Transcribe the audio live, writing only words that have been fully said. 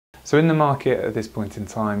So in the market at this point in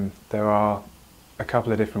time, there are a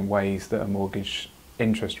couple of different ways that a mortgage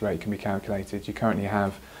interest rate can be calculated. You currently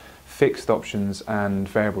have fixed options and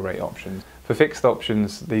variable rate options. For fixed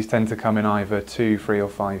options, these tend to come in either 2, 3 or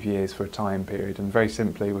 5 years for a time period, and very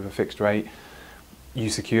simply with a fixed rate, you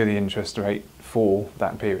secure the interest rate for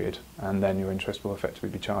that period, and then your interest will effectively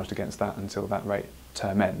be charged against that until that rate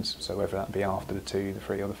term ends, so whether that be after the 2, the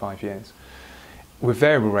 3 or the 5 years. With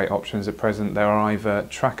variable rate options at present, there are either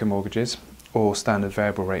tracker mortgages or standard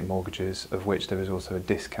variable rate mortgages, of which there is also a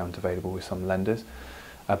discount available with some lenders.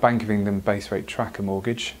 A Bank of England base rate tracker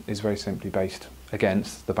mortgage is very simply based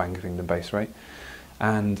against the Bank of England base rate,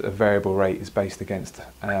 and a variable rate is based against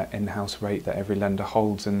in-house rate that every lender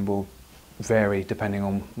holds and will vary depending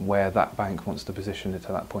on where that bank wants to position it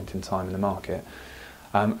at that point in time in the market.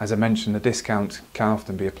 As I mentioned, the discount can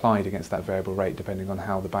often be applied against that variable rate depending on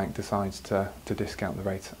how the bank decides to discount the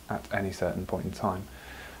rate at any certain point in time.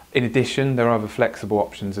 In addition, there are other flexible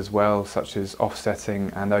options as well, such as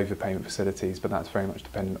offsetting and overpayment facilities, but that's very much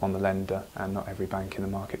dependent on the lender, and not every bank in the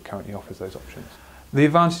market currently offers those options. The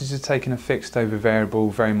advantage of taking a fixed over variable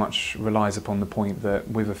very much relies upon the point that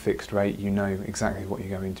with a fixed rate you know exactly what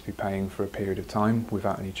you're going to be paying for a period of time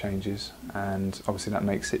without any changes, and obviously that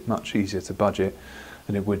makes it much easier to budget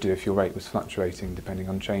than it would do if your rate was fluctuating depending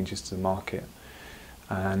on changes to the market.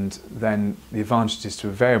 And then the advantages to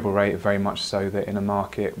a variable rate are very much so that in a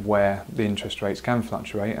market where the interest rates can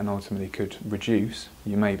fluctuate and ultimately could reduce,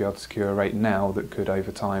 you may be able to secure a rate now that could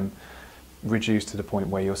over time reduce to the point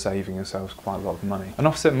where you're saving yourselves quite a lot of money. An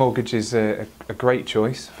offset mortgage is a great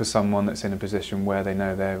choice for someone that's in a position where they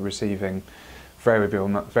know they're receiving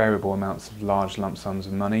variable amounts of large lump sums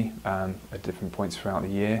of money at different points throughout the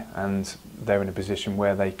year, and they're in a position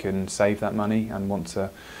where they can save that money and want to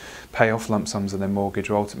pay off lump sums of their mortgage,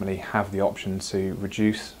 or ultimately have the option to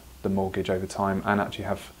reduce the mortgage over time and actually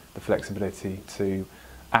have the flexibility to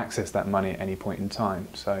access that money at any point in time.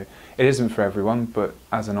 So it isn't for everyone, but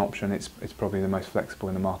as an option it's probably the most flexible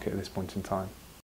in the market at this point in time.